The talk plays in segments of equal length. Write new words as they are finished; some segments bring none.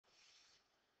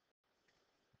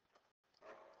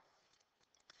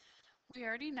We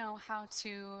already know how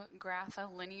to graph a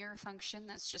linear function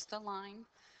that's just a line.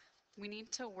 We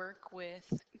need to work with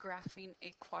graphing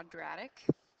a quadratic.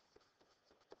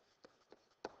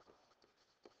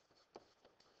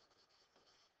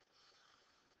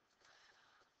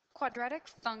 Quadratic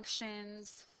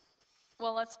functions,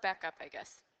 well, let's back up, I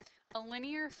guess. A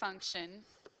linear function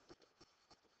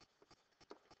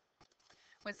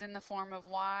was in the form of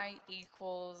y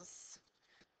equals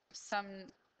some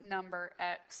number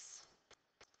x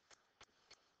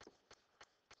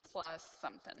plus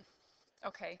something.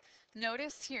 Okay,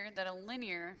 notice here that a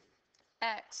linear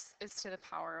x is to the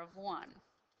power of 1.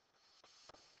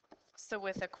 So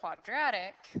with a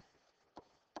quadratic,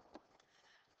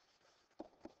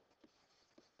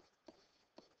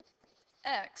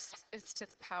 x is to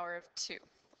the power of 2.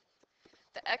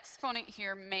 The exponent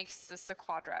here makes this a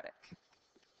quadratic.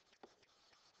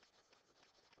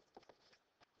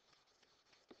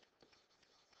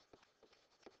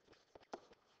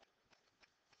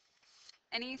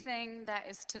 Anything that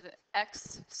is to the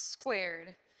x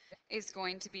squared is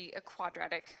going to be a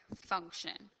quadratic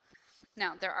function.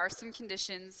 Now, there are some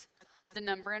conditions. The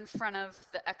number in front of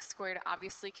the x squared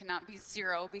obviously cannot be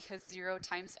 0 because 0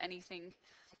 times anything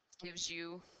gives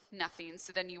you nothing.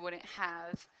 So then you wouldn't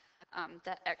have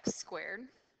that x squared.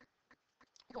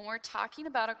 When we're talking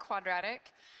about a quadratic,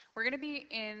 we're going to be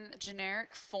in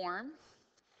generic form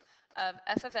of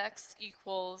f of x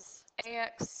equals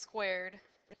ax squared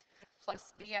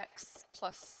plus bx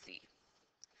plus c.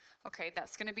 Okay,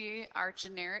 that's going to be our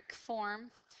generic form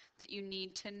that you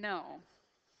need to know.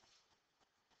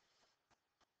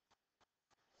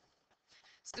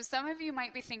 So some of you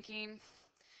might be thinking,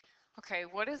 okay,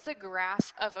 what does the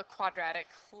graph of a quadratic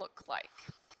look like?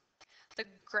 The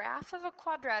graph of a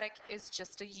quadratic is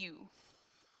just a U.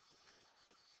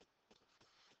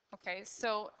 Okay,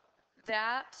 so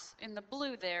that in the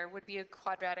blue there would be a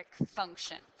quadratic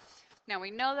function. Now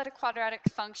we know that a quadratic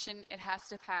function, it has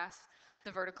to pass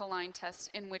the vertical line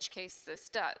test, in which case this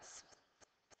does.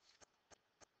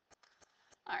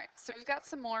 All right, so we've got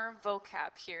some more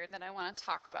vocab here that I want to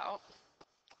talk about.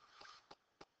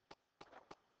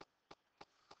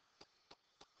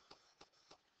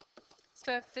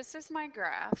 So if this is my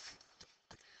graph,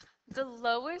 the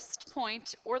lowest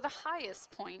point or the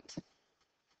highest point,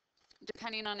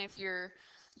 depending on if your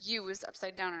U is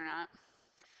upside down or not,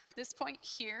 this point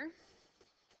here,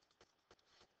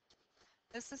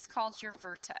 this is called your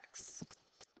vertex.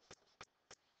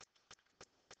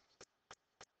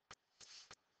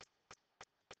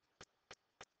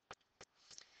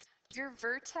 Your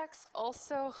vertex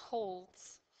also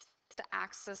holds the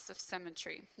axis of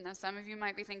symmetry. Now some of you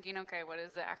might be thinking, okay, what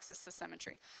is the axis of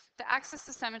symmetry? The axis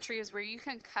of symmetry is where you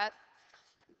can cut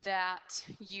that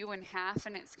U in half,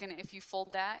 and it's gonna, if you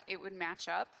fold that, it would match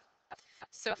up.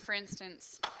 So for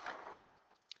instance,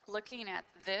 looking at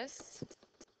this,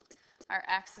 our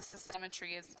axis of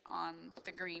symmetry is on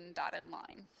the green dotted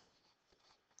line.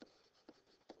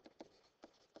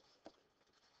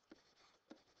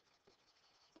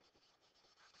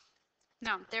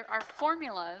 Now, there are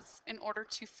formulas in order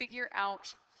to figure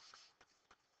out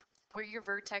where your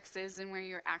vertex is and where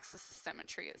your axis of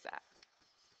symmetry is at.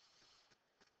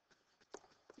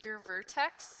 Your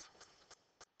vertex,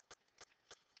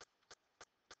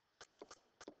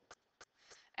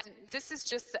 and this is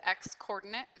just the x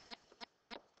coordinate.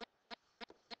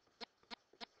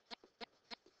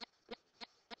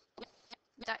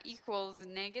 That equals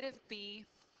negative b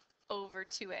over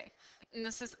 2a. And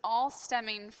this is all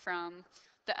stemming from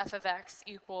the f of x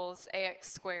equals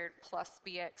ax squared plus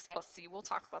bx plus c. We'll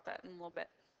talk about that in a little bit.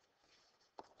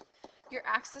 Your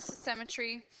axis of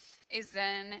symmetry is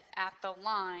then at the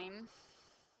line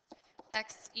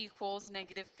x equals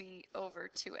negative b over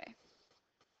 2a.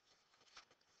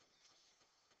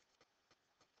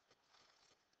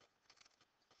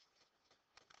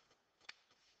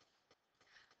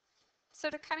 So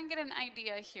to kind of get an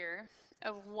idea here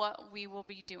of what we will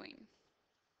be doing,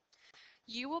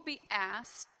 you will be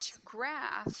asked to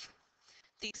graph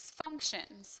these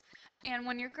functions. And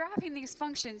when you're graphing these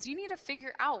functions, you need to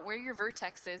figure out where your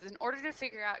vertex is in order to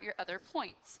figure out your other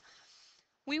points.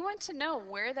 We want to know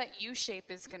where that U shape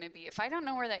is going to be. If I don't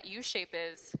know where that U shape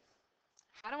is,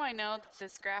 how do I know that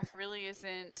this graph really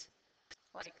isn't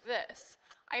like this?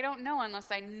 I don't know unless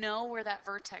I know where that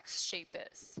vertex shape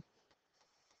is,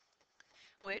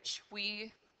 which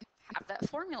we have that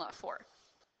formula for.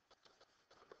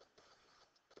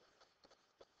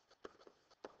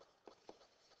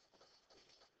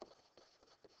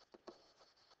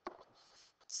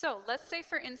 So let's say,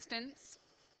 for instance,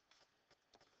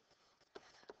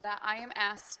 that I am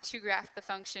asked to graph the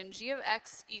function g of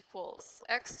x equals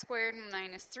x squared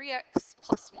minus 3x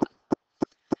plus 1.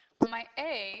 Well, my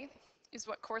a is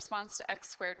what corresponds to x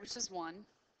squared, which is 1.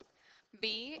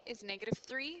 B is negative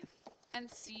 3, and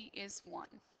C is 1.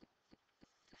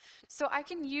 So I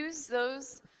can use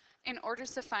those in order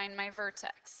to find my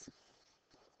vertex.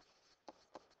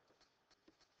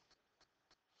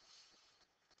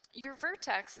 Your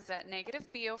vertex is at negative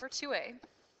b over 2a.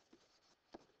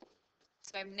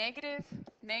 So I have negative,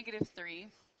 negative 3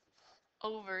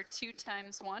 over 2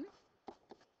 times 1.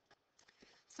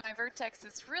 So my vertex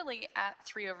is really at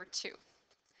 3 over 2.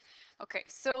 Okay,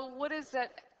 so what is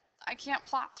that? I can't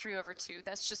plot 3 over 2.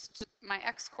 That's just my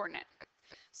x-coordinate.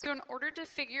 So in order to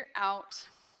figure out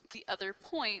the other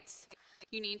points,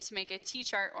 you need to make a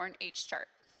t-chart or an h-chart.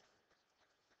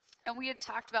 And we had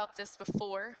talked about this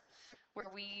before, where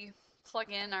we plug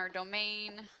in our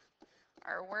domain,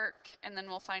 our work, and then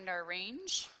we'll find our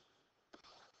range.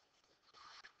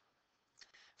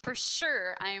 For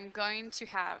sure, I am going to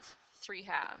have 3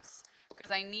 halves,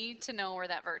 because I need to know where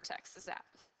that vertex is at.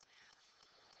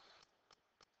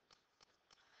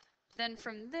 Then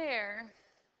from there,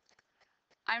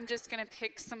 I'm just going to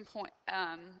pick some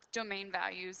domain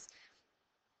values.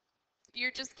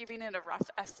 You're just giving it a rough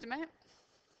estimate.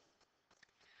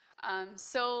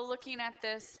 So looking at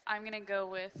this, I'm going to go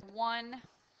with 1. I'm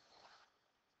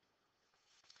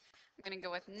going to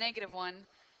go with negative 1.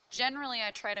 Generally,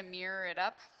 I try to mirror it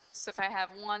up. So if I have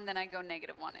 1, then I go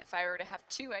negative 1. If I were to have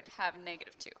 2, I'd have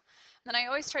negative 2. Then I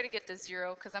always try to get the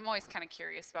 0 because I'm always kind of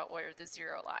curious about where the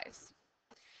 0 lies.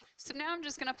 So now I'm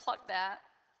just going to plug that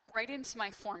right into my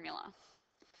formula.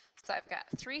 So I've got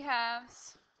 3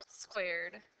 halves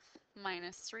squared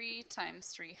minus 3 times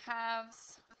 3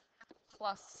 halves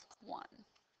plus 1.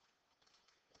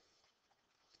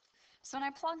 So when I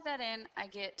plug that in, I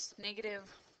get negative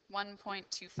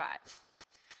 1.25.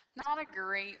 Not a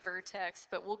great vertex,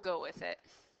 but we'll go with it.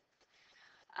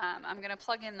 I'm going to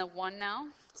plug in the 1 now.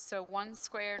 So 1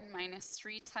 squared minus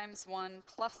 3 times 1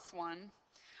 plus 1.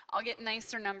 I'll get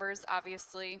nicer numbers,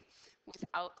 obviously,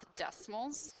 without the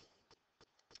decimals.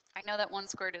 I know that 1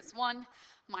 squared is 1.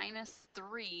 Minus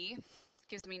 3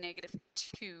 gives me negative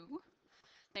 2.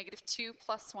 Negative 2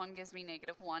 plus 1 gives me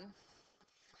negative 1.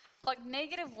 Plug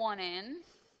negative 1 in.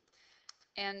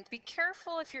 And be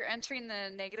careful if you're entering the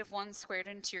negative 1 squared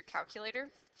into your calculator.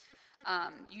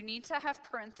 You need to have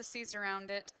parentheses around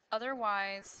it.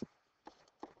 Otherwise,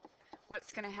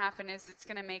 what's going to happen is it's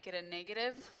going to make it a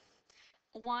negative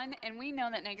 1. And we know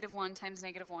that negative 1 times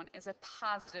negative 1 is a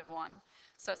positive 1.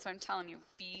 So that's what I'm telling you.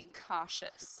 Be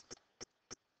cautious.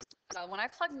 When I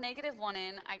plug negative 1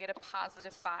 in, I get a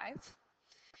positive 5.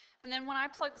 And then when I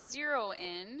plug 0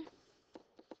 in,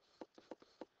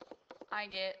 I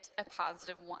get a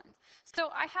positive 1. So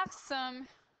I have some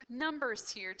numbers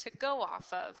here to go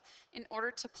off of in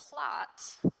order to plot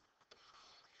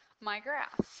my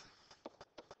graph.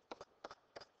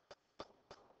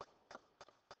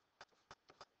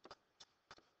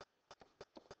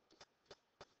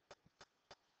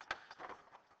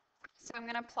 So I'm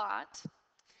going to plot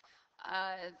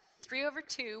 3 over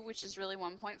 2, which is really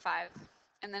 1.5,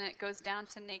 and then it goes down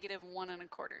to negative 1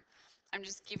 1/4. I'm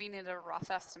just giving it a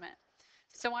rough estimate.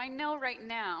 So I know right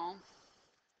now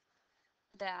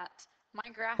that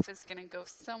my graph is going to go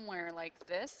somewhere like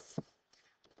this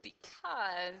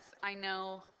because I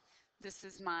know this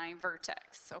is my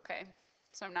vertex, okay?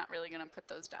 So I'm not really going to put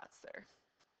those dots there.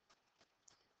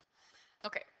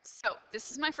 Okay, so this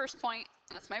is my first point.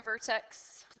 That's my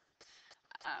vertex.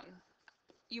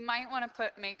 You might want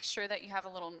to make sure that you have a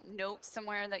little note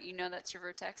somewhere that you know that's your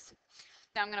vertex.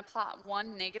 Now I'm going to plot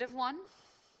 1, negative 1.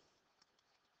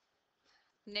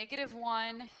 Negative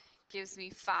 1 gives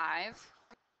me 5.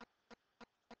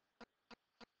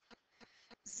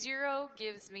 0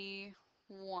 gives me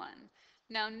 1.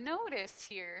 Now notice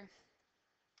here,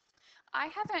 I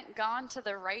haven't gone to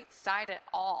the right side at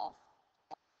all.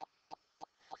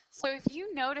 So if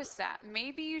you notice that,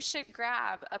 maybe you should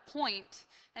grab a point,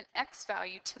 an x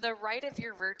value, to the right of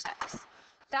your vertex.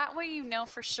 That way you know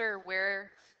for sure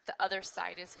where the other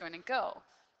side is going to go.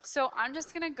 So I'm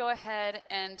just going to go ahead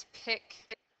and pick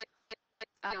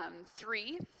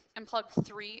 3 and plug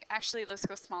 3. Actually, let's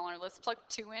go smaller. Let's plug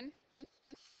 2 in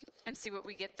and see what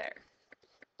we get there.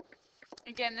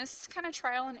 Again, this is kind of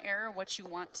trial and error what you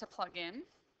want to plug in,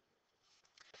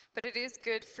 but it is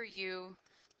good for you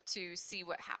to see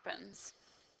what happens.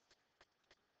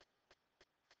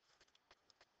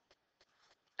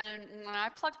 And when I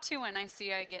plug 2 in, I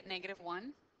see I get negative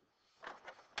 1.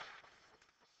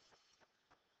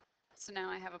 So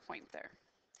now I have a point there.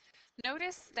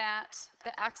 Notice that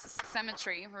the axis of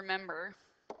symmetry, remember,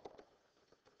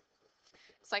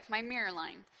 It's like my mirror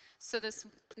line. So this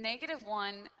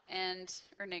 -1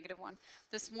 or -1,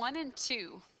 this 1 and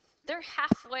 2, they're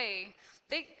halfway,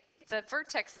 the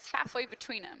vertex is halfway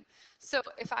between them. So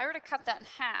if I were to cut that in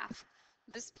half,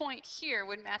 this point here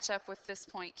would match up with this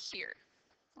point here,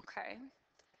 okay?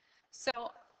 So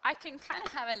I can kind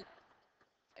of have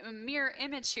a mirror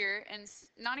image here and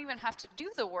not even have to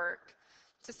do the work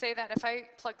to say that if I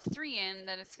plug 3 in,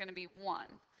 then it's going to be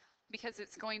 1, because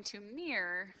it's going to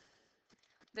mirror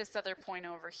this other point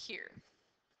over here.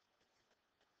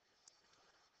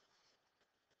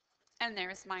 And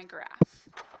there's my graph.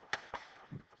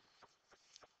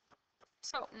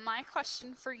 So my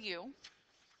question for you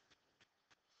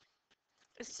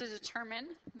is to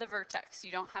determine the vertex.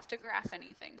 You don't have to graph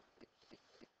anything.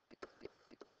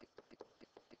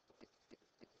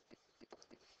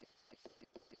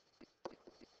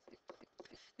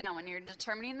 Now, when you're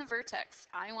determining the vertex,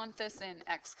 I want this in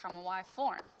x comma y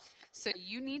form. So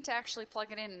you need to actually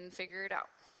plug it in and figure it out.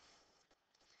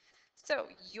 So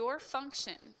your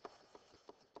function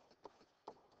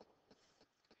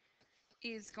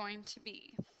is going to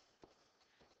be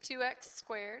 2x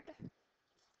squared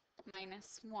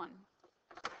minus 1.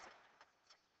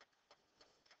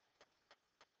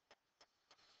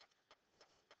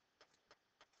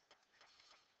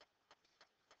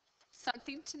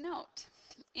 Something to note,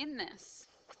 in this,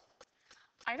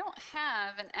 I don't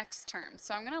have an x term,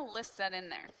 so I'm going to list that in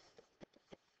there.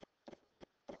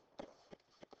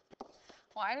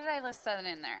 Why did I list that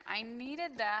in there? I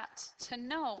needed that to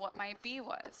know what my b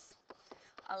was.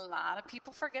 A lot of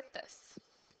people forget this.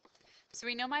 So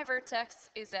we know my vertex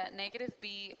is at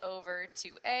 -b over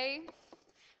 2a,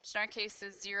 which in our case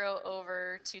is 0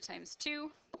 over 2 times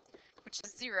 2, which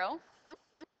is 0.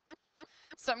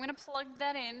 So I'm going to plug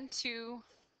that into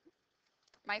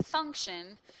my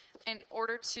function in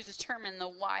order to determine the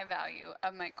y value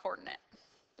of my coordinate.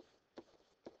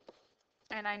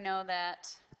 And I know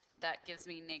that that gives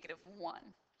me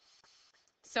 -1.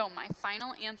 So my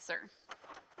final answer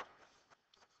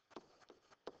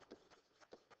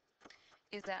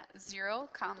is at 0,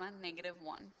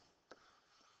 -1.